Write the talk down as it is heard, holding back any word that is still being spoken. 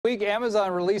Week,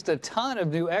 Amazon released a ton of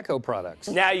new Echo products.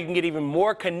 Now you can get even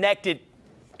more connected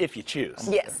if you choose.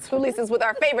 Yes, Felisa's with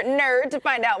our favorite nerd to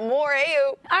find out more.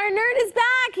 Ayo. Our nerd is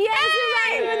back. Yes,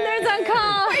 Hey! you're right. Nerd's on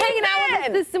call, hanging out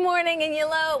with us this morning,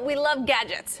 and we love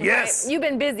gadgets. Yes. Right? You've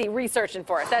been busy researching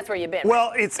for us. That's where you've been.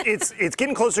 Well, it's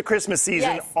getting close to Christmas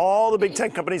season. Yes. All the big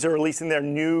tech companies are releasing their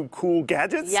new cool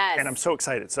gadgets. Yes. And I'm so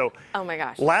excited. So, oh my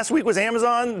gosh. last week was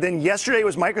Amazon. Then yesterday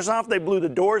was Microsoft. They blew the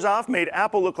doors off, made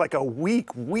Apple look like a weak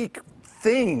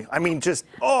thing. I mean, just,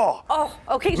 Oh,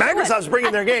 okay. Microsoft's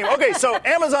bringing their game. Okay, so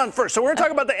Amazon first. So we're going to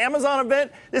talk about the Amazon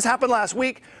event. This happened last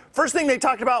week. First thing they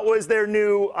talked about was their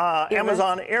new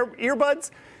Amazon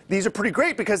earbuds. These are pretty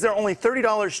great because they're only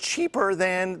 $30 cheaper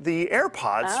than the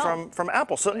AirPods from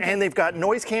Apple. So and they've got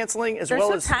noise canceling as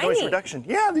well as tiny. noise reduction.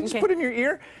 Yeah, they just put it in your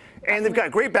ear, and they've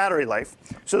got great battery life.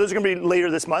 So those are going to be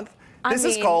later this month. This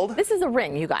is a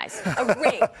ring, you guys. A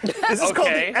ring. This is called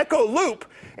the Echo Loop.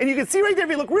 And you can see right there,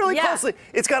 if you look really closely,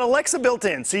 it's got Alexa built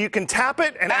in. So you can tap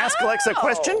it and ask Alexa a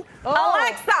question.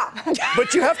 Alexa!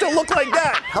 But you have to look like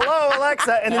that. Hello,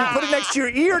 Alexa. And then you put it next to your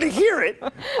ear to hear it.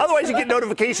 Otherwise, you get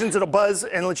notifications. It'll buzz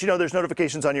and let you know there's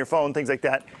notifications on your phone, things like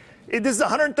that. This is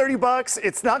 $130.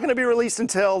 It's not going to be released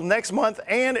until next month.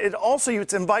 And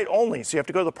it's invite only. So you have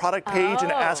to go to the product page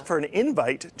and ask for an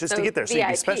invite just to get there. So you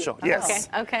can be special. Yes.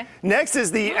 Okay. Next is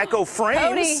the Echo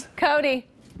Frames. Cody.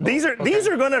 These are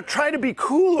going to try to be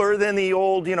cooler than the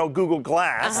old, Google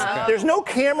Glass. There's no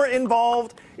camera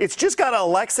involved. It's just got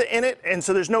Alexa in it, and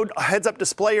so there's no heads-up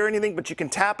display or anything. But you can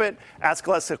tap it, ask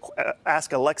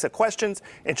Alexa questions,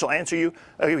 and she'll answer you.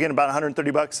 Again, about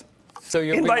 $130. So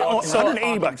you're invite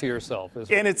 $180 to yourself.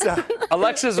 And it's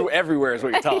Alexa's everywhere, is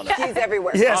what you're telling us. She's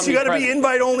everywhere. Yes, you got to be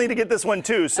invite only to get this one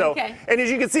too. So, and as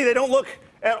you can see, they don't look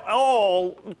at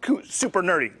all super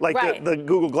nerdy like the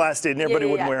Google Glass did, and everybody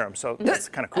wouldn't wear them. So that's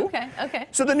kind of cool. Okay.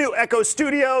 So the new Echo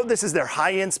Studio, this is their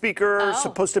high-end speaker,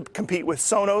 supposed to compete with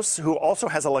Sonos, who also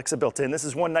has Alexa built in. This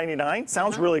is $199.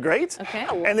 Sounds really great. Okay.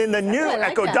 And then the new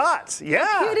Echo Dot. Yeah.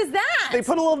 How cute is that? They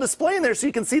put a little display in there so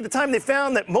you can see the time. They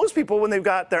found that most people, when they've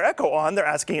got their Echo on, they're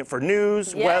asking it for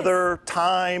news, weather,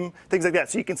 time, things like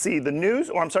that. So you can see the news,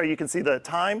 or I'm sorry, you can see the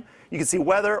time, you can see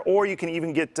weather, or you can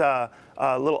even get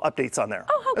little updates on there.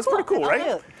 Oh, how That's cool. pretty cool,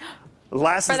 right? For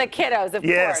the kiddos, of course.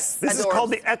 Yes, this is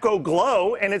called the Echo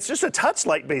Glow, and it's just a touch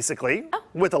light, basically,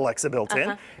 with Alexa built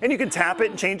in. And you can tap it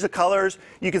and change the colors.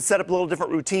 You can set up little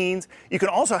different routines. You can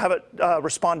also have it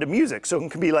respond to music, so it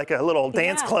can be like a little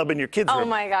dance club in your kids' room. Oh,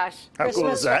 my gosh. How cool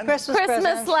is that?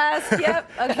 Christmas last,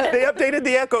 yep. Okay. They updated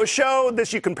the Echo Show.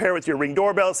 This you can pair with your Ring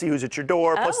doorbell, see who's at your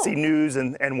door, plus see news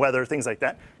and weather, things like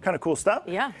that. Kind of cool stuff.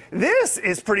 Yeah. This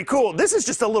is pretty cool. This is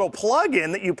just a little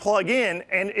plug-in that you plug in,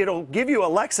 and it'll give you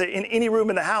Alexa in any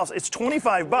room in the house. It's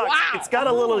 $25. Wow. It's got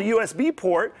a little USB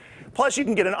port, plus you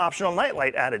can get an optional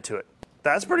nightlight added to it.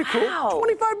 That's pretty cool.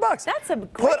 $25. That's a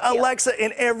great Put deal. Alexa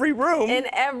in every room.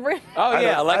 Oh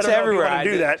yeah, Alexa everywhere. I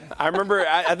do that. I remember.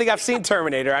 I think I've seen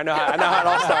Terminator. I know how it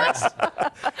all starts.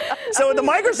 So at the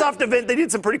Microsoft event, they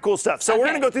did some pretty cool stuff. So we're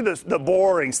going to go through the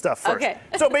boring stuff first.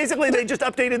 So basically, they just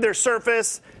updated their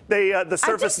Surface. The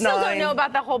Surface 9. I still don't know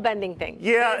about the whole bending thing.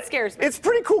 Yeah, it scares me. It's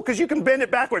pretty cool because you can bend it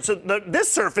backwards. So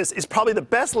this Surface is probably the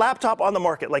best laptop on the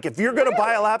market. Like if you're going to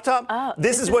buy a laptop,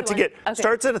 this is what to get.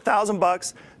 Starts at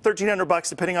 $1,000, $1,300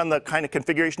 depending on the kind of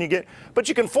configuration you get. But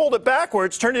you can fold it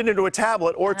backwards, turn it into a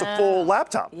tablet, or it's a full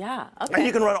laptop. Yeah. And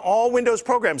you can run all Windows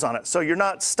programs on it, so you're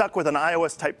not stuck with an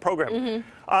iOS type program.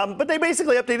 But they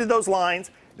basically updated those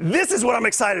lines. This is what I'm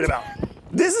excited about.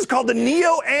 This is called the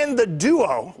Neo and the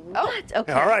Duo. What?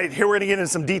 Okay. All right, here we're going to get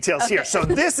into some details here. So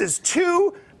this is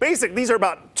these are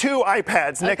about two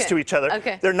iPads next to each other.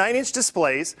 They're 9-inch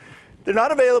displays. They're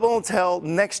not available until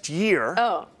next year,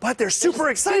 but they're super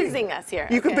exciting. Teasing us here.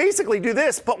 You can basically do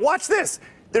this, but watch this.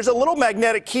 There's a little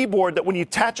magnetic keyboard that when you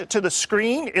attach it to the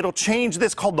screen, it'll change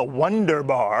this called the Wonder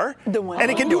Bar. And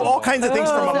it can do all kinds of things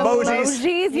from emojis.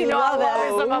 Emojis, you know I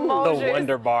love some emojis. The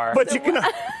Wonder Bar. But you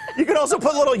can also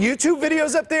put little YouTube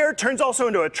videos up there. It turns also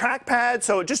into a trackpad,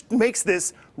 so it just makes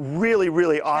this really,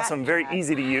 really awesome, very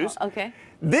easy to use.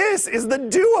 This is the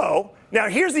Duo. Now,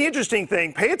 here's the interesting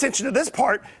thing. Pay attention to this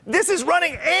part. This is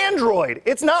running Android.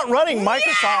 It's not running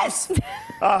Microsoft's.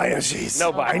 Oh, yeah, jeez.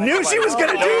 I knew she was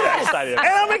going to do that. And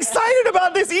I'm excited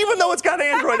about this, even though it's got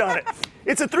Android on it.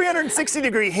 It's a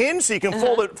 360-degree hinge, so you can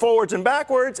fold it forwards and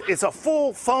backwards. It's a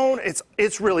full phone.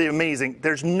 It's really amazing.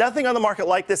 There's nothing on the market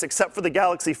like this except for the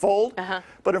Galaxy Fold.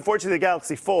 But unfortunately, the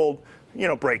Galaxy Fold,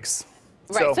 breaks.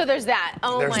 Right, so there's that.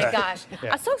 Oh my gosh.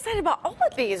 Yeah. I'm so excited about all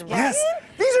of these, right? Yes,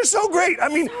 these are so great. I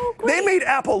mean, they made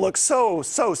Apple look so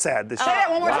sad this year. Say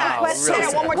that one more time. Say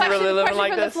that one more time. Really living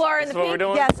like Question from the this? floor in That's the what we're pink.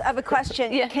 doing? Yes, I have a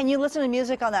question. Can you listen to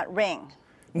music on that ring?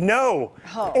 No.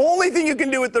 Only thing you can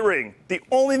do with the Ring, the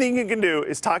only thing you can do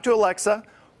is talk to Alexa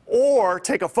or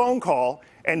take a phone call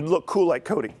and look cool like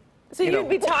Cody. So you'd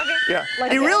be talking? Yeah.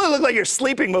 Like you this? really look like you're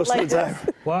sleeping most of the time.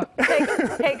 What?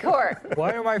 Hey, Court.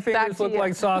 Why do my Back fingers to look you.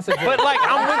 like sausages? But like,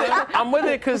 I'm with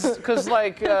it because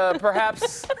like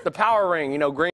perhaps the power ring, green.